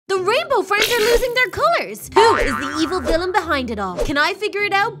The rainbow friends are losing their colors. Who is the evil villain behind it all? Can I figure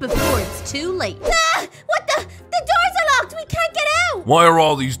it out before it's too late? Ah! What the? The doors are locked. We can't get out. Why are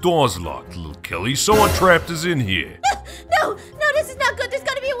all these doors locked, little Kelly? Someone trapped us in here. No, this is not good. There's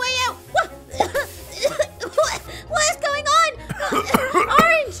got to be a way out. What is going on?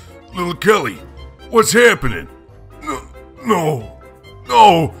 Orange! Little Kelly, what's happening? No.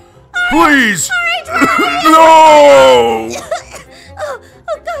 Please! No!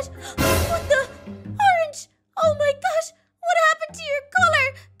 Oh gosh! What the? Orange! Oh my gosh! What happened to your color?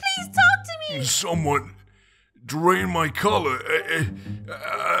 Please talk to me! Someone drained my color.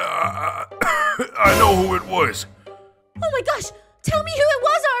 I know who it was. Oh my gosh! Tell me who it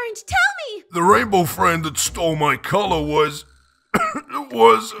was, Orange! Tell me! The rainbow friend that stole my color was...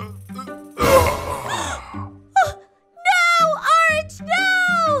 Oh, no! Orange,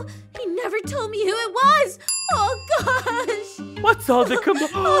 no! He never told me who it was! Oh gosh! What's all the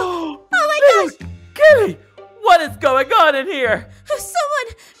Oh my gosh! Kelly, what is going on in here?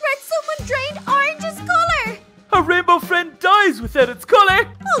 Someone drained Orange's color! A rainbow friend dies without its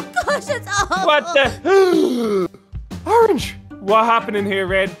color. Oh gosh, that's awful! What the? Orange! What happened in here,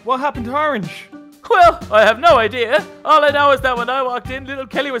 Red? What happened to Orange? Well, I have no idea. All I know is that when I walked in, little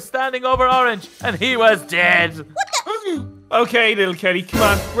Kelly was standing over Orange, and he was dead. What the? Okay, little Kelly, come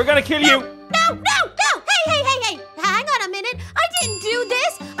on. We're gonna kill you. No! Hey! Hang on a minute. I didn't do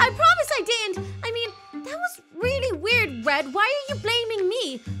this. I promise I didn't. I mean, that was really weird, Red. Why are you blaming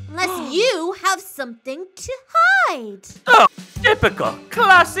me? Unless you have something to hide. Oh, typical.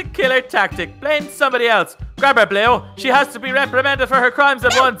 Classic killer tactic. Blame somebody else. Grab her, Blue. She has to be reprimanded for her crimes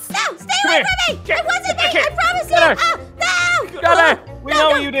at once. No! Stay away from me! It wasn't me! I promise you! Get her. No! Grab her. We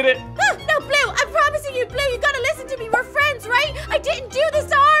know you did it. No, Blue! I'm promising you, Blue! You gotta listen to me. We're friends, right? I didn't do this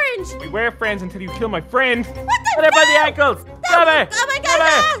to Orange! We were friends until you killed my friend. What the? Get her by the ankles. Grab her. Oh my God!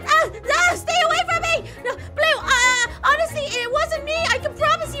 No! Stay away from me! No, Blue, honestly, it wasn't me. I can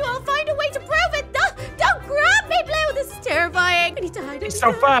promise you I'll find a way to prove it. No, don't grab me, Blue! This is terrifying. I need to hide. She's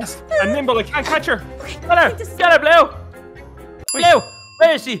so fast and nimble, I can't catch her. Get her, Blue. Blue,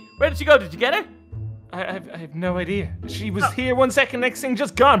 where is she? Where did she go? Did you get her? I have no idea. She was here 1 second, next thing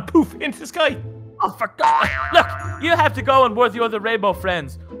just gone. Poof, into the sky. Oh, for God. Look, you have to go and warn the other rainbow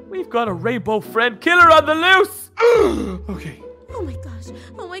friends. We've got a rainbow friend killer on the loose. Okay. Oh my gosh,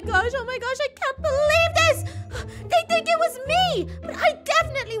 I can't believe this! They think it was me! But I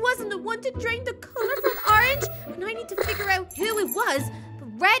definitely wasn't the one to drain the color from Orange, and I need to figure out who it was. But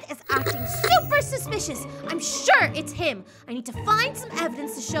Red is acting super suspicious. I'm sure it's him. I need to find some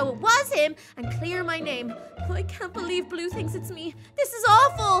evidence to show it was him and clear my name. Oh, I can't believe Blue thinks it's me. This is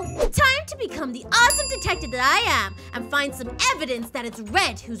awful. Time to become the awesome detective that I am and find some evidence that it's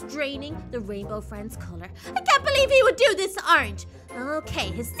Red who's draining the rainbow friend's color. I can't believe he would do this to Orange. Okay,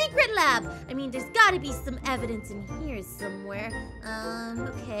 his secret lab. I mean, there's gotta be some evidence in here somewhere.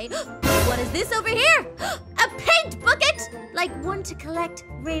 Okay. What is this over here? A paint bucket! Like one to collect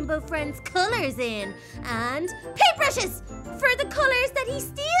rainbow friends' colors in. And paintbrushes for the colors that he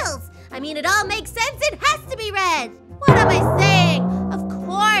steals. I mean, it all makes sense. It has to be Red. What am I saying? Of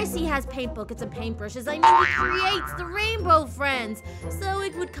course he has paint buckets and paintbrushes. I mean, he creates the rainbow friends. So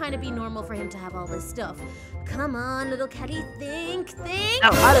it would kind of be normal for him to have all this stuff. Come on, little Kelly, think. No,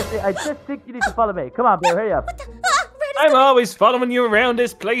 honestly, I just think you need to follow me. Come on, Blue, hurry up. What the? I'm always following you around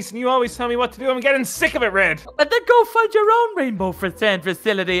this place and you always tell me what to do. I'm getting sick of it, Red. And then go find your own rainbow friend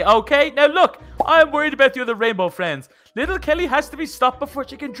facility, okay? Now look, I'm worried about the other rainbow friends. Little Kelly has to be stopped before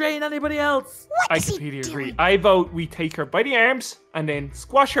she can drain anybody else. I completely agree. I vote we take her by the arms and then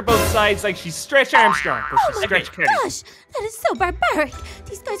squash her both sides like she's Stretch Armstrong, but she's Stretch Kelly. Gosh, that is so barbaric.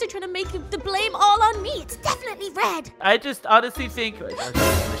 These guys are trying to make the blame all on me. It's definitely Red. I just honestly think... Wait,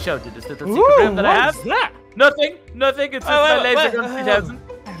 I'll show you this little secret room that I have. What's that? Nothing. It's just my laser gun 3000.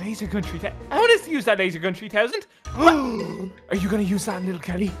 A laser gun 3000. I want to use that laser gun 3000. Are you going to use that, little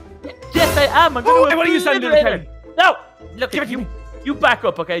Kelly? Yes, I am. I want to use that, little Kelly. No. Look, give it to me. You back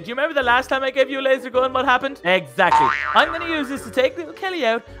up, okay? Do you remember the last time I gave you a laser gun? What happened? Exactly. I'm going to use this to take little Kelly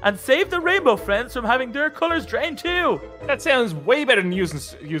out and save the rainbow friends from having their colors drained too. That sounds way better than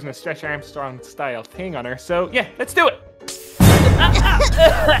using a Stretch Armstrong style thing on her. So yeah, let's do it.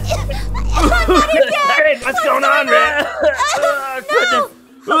 Red, what's going on, Red?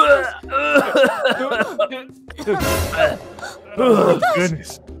 Oh,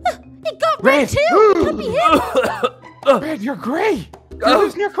 goodness. It got Red too. Could be him. Red, you're grey. You're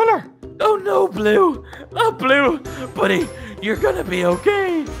losing your color. Oh no, Blue. Not Blue. Buddy, you're gonna be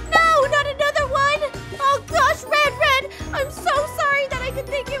okay. No, not another one. Oh gosh, Red. I'm so sorry that I could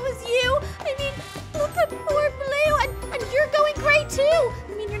think it was you. I mean, look at poor Blue. And you're going grey too.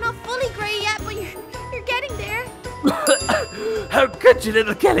 I mean, you're not fully gray yet, but you're getting there. How could you,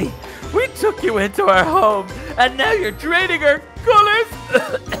 little Kelly? We took you into our home, and now you're draining our colors.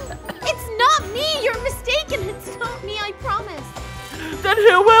 It's not me. You're mistaken. It's not me. I promise. Then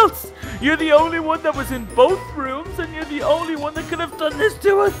who else? You're the only one that was in both rooms, and you're the only one that could have done this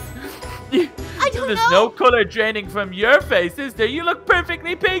to us. I don't know. There's no color draining from your face, is there? You look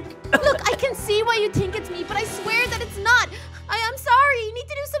perfectly pink. Look, I can see why you think it's me, but I swear that it's not. I am sorry. You need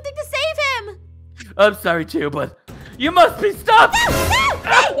to do something to save him. I'm sorry too, but you must be stopped. No!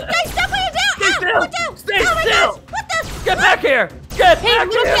 Hey, guys, stop what you're doing! Stay still! Watch out! Stay Oh my still! gosh, what the? Get back here! Get Hey, back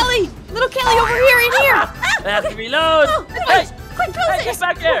little here! Kelly! Little Kelly, over here, in here! I have to reload! Oh, Hey! quick, close Hey, it! get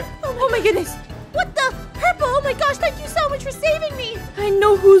back here! Oh my goodness! What the? Purple, oh my gosh, thank you so much for saving me! I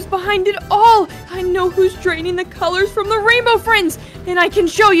know who's behind it all! I know who's draining the colors from the Rainbow Friends! And I can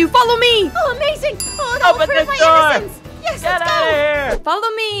show you! Follow me! Oh, amazing! Oh, that will Open prove this my door. innocence! Yes, Get let's out of go! here! Follow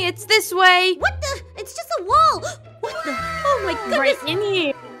me! It's this way! What the? It's just a wall! What the? Oh my goodness! Right in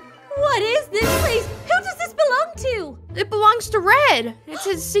here! What is this place? Who does this belong to? It belongs to Red! It's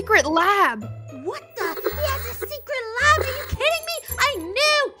his secret lab! What the? He has a secret lab? Are you kidding me? I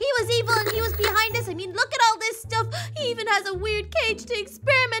knew he was evil and he was behind us. I mean, look at all this stuff. He even has a weird cage to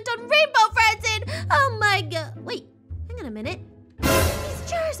experiment on Rainbow Friends in. Oh my god. Wait, hang on a minute. These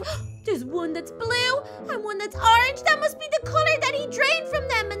jars. There's one that's blue and one that's orange. That must be the color that he drained from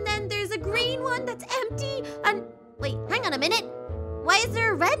them. And then there's a green one that's empty. And wait, hang on a minute. Why is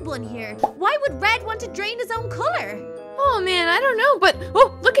there a red one here? Why would Red want to drain his own color? Oh man, I don't know, but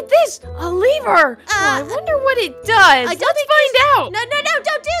oh, look at this! A lever! I wonder what it does. Let's find out! No,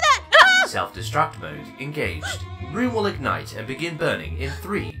 don't do that! Ah! Self-destruct mode engaged. Room will ignite and begin burning in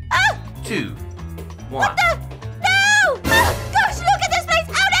 3, 2, 1. No! Gosh, look at this place!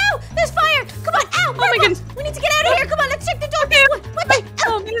 Ow, no! There's fire! Come on, ow! Oh my goodness! We need to get out of here! Come on, let's check the door! What the?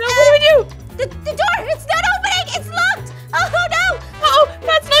 Oh man, what do I do? The door! It's not opening! It's locked! Oh no! Oh,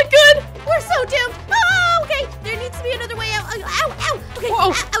 that's not good! We're so doomed! Oh, okay! There needs to be another way out. Ow! Okay,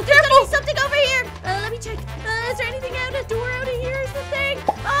 Whoa, there's gotta be something over here! Let me check. Is there anything out? A door out of here is the thing?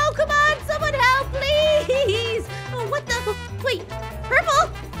 Oh, come on! Someone help, please! Oh, what the? Wait,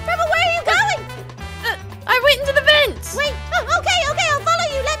 Purple? Purple, where are you going? I went into the vents! Wait, okay, I'll follow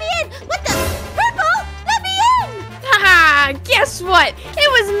you. Let me in. What the? Purple, let me in. Haha, guess what? It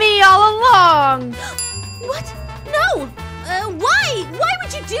was me all along! What? No. Why? Why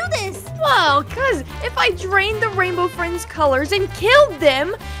would you do this? Well, cause if I drained the Rainbow Friends colors and killed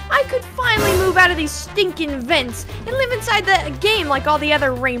them, I could finally move out of these stinking vents and live inside the game like all the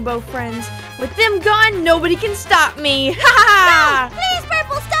other Rainbow Friends. With them gone, nobody can stop me. Ha ha! No, please,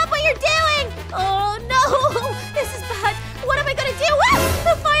 Purple, stop what you're doing. Oh no, this is bad. What am I gonna do? Ah,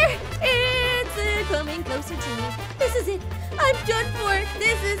 the fire! It's coming closer to me. This is it. I'm done for.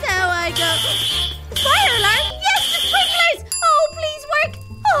 This is how I go. Fire alarm! Yes, the sprinklers! Oh, please work!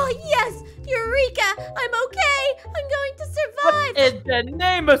 Oh, yes! Eureka! I'm okay! I'm going to survive! What in the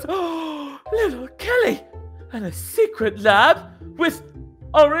name of... little Kelly! And a secret lab with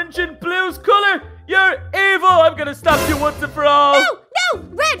orange and blue's color! You're evil! I'm gonna stop you once and for all! No!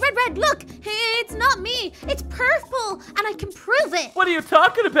 Red, look! It's not me! It's purple! And I can prove it! What are you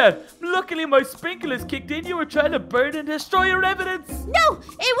talking about? Luckily my sprinklers kicked in. You were trying to burn and destroy your evidence. No!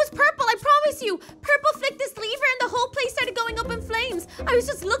 It was purple, I promise you! Purple flicked this lever and the whole place started going up in flames. I was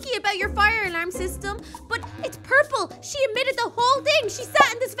just lucky about your fire alarm system. But it's purple! She emitted the whole thing! She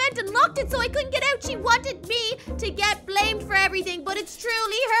sat in this vent and locked it so I couldn't get out! She wanted me to get blamed for everything, but it's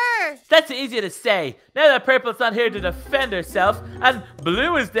truly her! That's easier to say. Now that Purple's not here to defend herself, and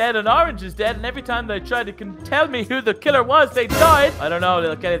Blue is dead and Orange is dead, and every time they tried to tell me who the killer was, they died. I don't know,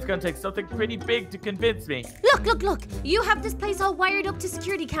 little Kelly, it's gonna take something pretty big to convince me. Look! You have this place all wired up to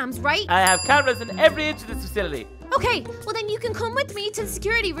security cams, right? I have cameras in every inch of this facility. Okay, well then you can come with me to the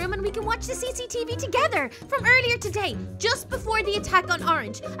security room and we can watch the CCTV together from earlier today, just before the attack on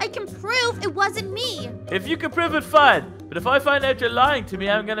Orange. I can prove it wasn't me. If you can prove it, fine. But if I find out you're lying to me,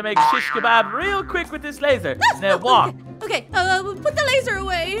 I'm gonna make shish kebab real quick with this laser. Now walk. Okay, put the laser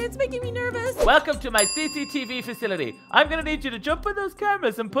away. It's making me nervous. Welcome to my CCTV facility. I'm gonna need you to jump on those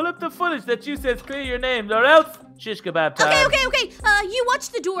cameras and pull up the footage that you says clear your name, or else shish kebab time. Okay. You watch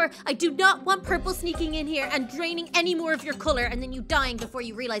the door. I do not want Purple sneaking in here and draining any more of your color and then you dying before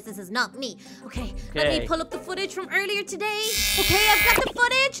you realize this is not me. Okay, let me pull up the footage from earlier today. Okay, I've got the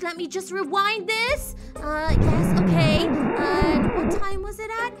footage. Let me just rewind this. Yes, okay. And what time was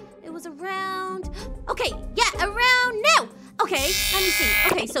it at? It was around... Okay, yeah, around now. Okay, let me see.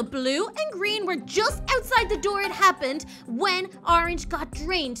 Okay, so blue and green were just outside the door it happened when Orange got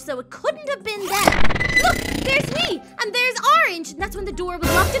drained, so it couldn't have been them. Look, there's me, and there's orange. And that's when the door was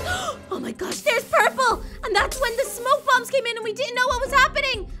locked in. Oh my gosh, there's purple. And that's when the smoke bombs came in and we didn't know what was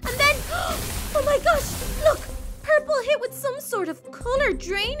happening. And then, oh my gosh, look. Purple hit with some sort of color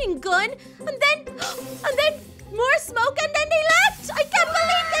draining gun. And then more smoke, and then they left. I can't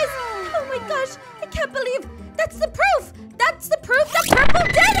believe this. Oh my gosh, I can't believe. That's the proof. That's the proof that Purple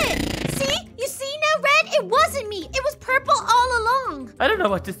did it. See? You see now, Red? It wasn't me. It was Purple all along. I don't know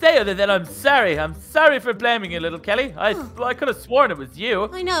what to say other than I'm sorry. I'm sorry for blaming you, little Kelly. I could have sworn it was you.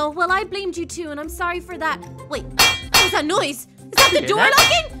 I know. Well, I blamed you too, and I'm sorry for that. Wait, what was that noise? Is that the door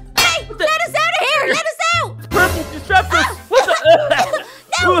locking? Hey, let us out of here! Let us out! Purple, disrupt us! What the?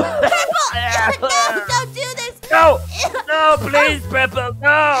 No, Purple! No, don't do this! No! No, please, Purple,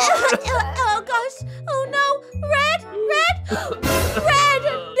 no! Oh gosh! Oh no! Red, no!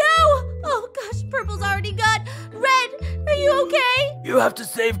 Oh gosh, Purple's already got. Red, are you okay? You have to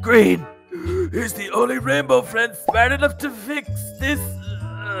save Green. He's the only rainbow friend smart enough to fix this.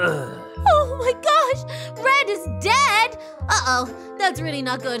 Oh my gosh! Red is dead! Uh-oh, that's really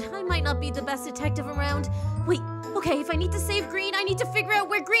not good. I might not be the best detective around. Wait, okay, if I need to save Green, I need to figure out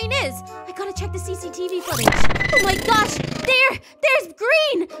where Green is. I gotta check the CCTV footage. Oh my gosh, there's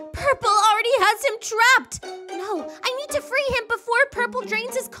Green! Purple already has him trapped. No, I need to free him before Purple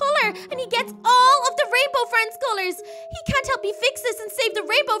drains his color and he gets all of the Rainbow Friends colors. He can't help me fix this and save the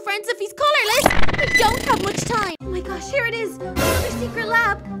Rainbow Friends if he's colorless. I don't have much time. Oh my gosh, here it is. Another secret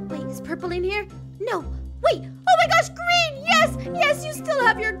lab. Wait, is Purple in here? No. Wait, oh my gosh, Green, yes, you still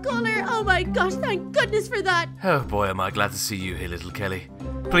have your color. Oh my gosh, thank goodness for that. Oh boy, am I glad to see you here, little Kelly.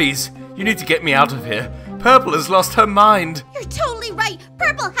 Please, you need to get me out of here. Purple has lost her mind. You're totally right.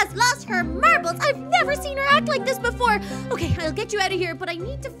 Purple has lost her marbles. I've never seen her act like this before. Okay, I'll get you out of here, but I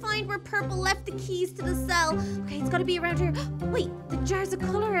need to find where Purple left the keys to the cell. Okay, it's gotta be around here. Wait, the jars of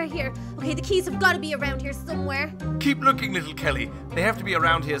color are here. Okay, the keys have gotta be around here somewhere. Keep looking, little Kelly. They have to be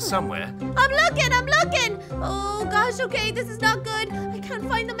around here somewhere. I'm looking. Oh gosh, okay, this is not good. I can't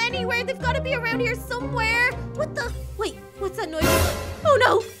find them anywhere. They've gotta be around here somewhere. What the? Wait, what's that noise? Oh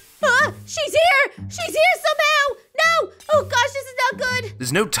no! She's here! She's here somehow! No! Oh gosh, this is not good!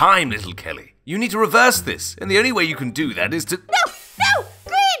 There's no time, little Kelly. You need to reverse this, and the only way you can do that is to... No!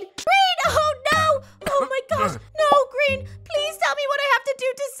 Green! Oh no! Oh my gosh! No, Green! Please tell me what I have to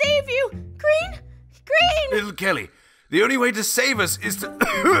do to save you! Green! Little Kelly, the only way to save us is to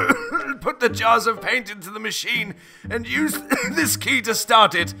put the jars of paint into the machine and use this key to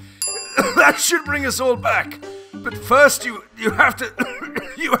start it. That should bring us all back. But first, you have to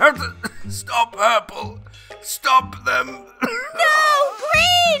stop Purple. Stop them. No,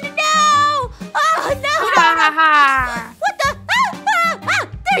 Green, no! Oh no! What the?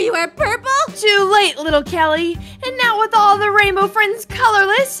 There you are, Purple. Too late, little Kelly. And now with all the Rainbow Friends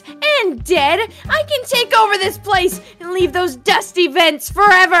colorless and dead, I can take over this place and leave those dusty vents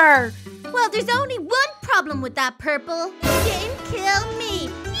forever. Well, there's only one problem with that, Purple. You didn't kill me.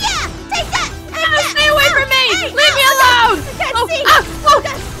 Yeah, take that. Stay away from me! Hey, leave me alone! I can't see.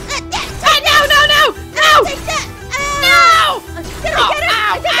 No! Take that. No! Did I get her?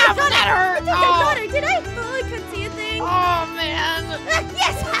 I think I got her. that hurt. I think I got her. Did I? Oh, I couldn't see a thing. Oh, man.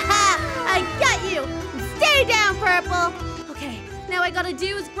 Yes! I got you. Stay down, Purple. Okay, now I gotta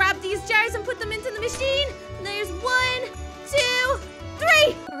do is grab these jars and put them into the machine. There's 1, 2,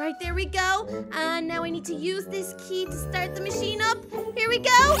 3. All right, there we go. And now I need to use this key to start the machine up. Here we go.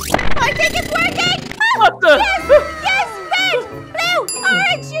 Oh, I think it's working. Oh, What the? Yes, red, blue,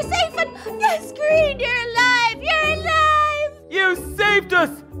 orange. You're safe. And yes, green. You're alive. You're alive. You saved us!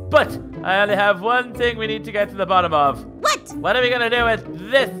 But I only have one thing we need to get to the bottom of. What? What are we gonna do with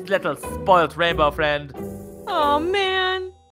this little spoilt rainbow friend? Oh, man.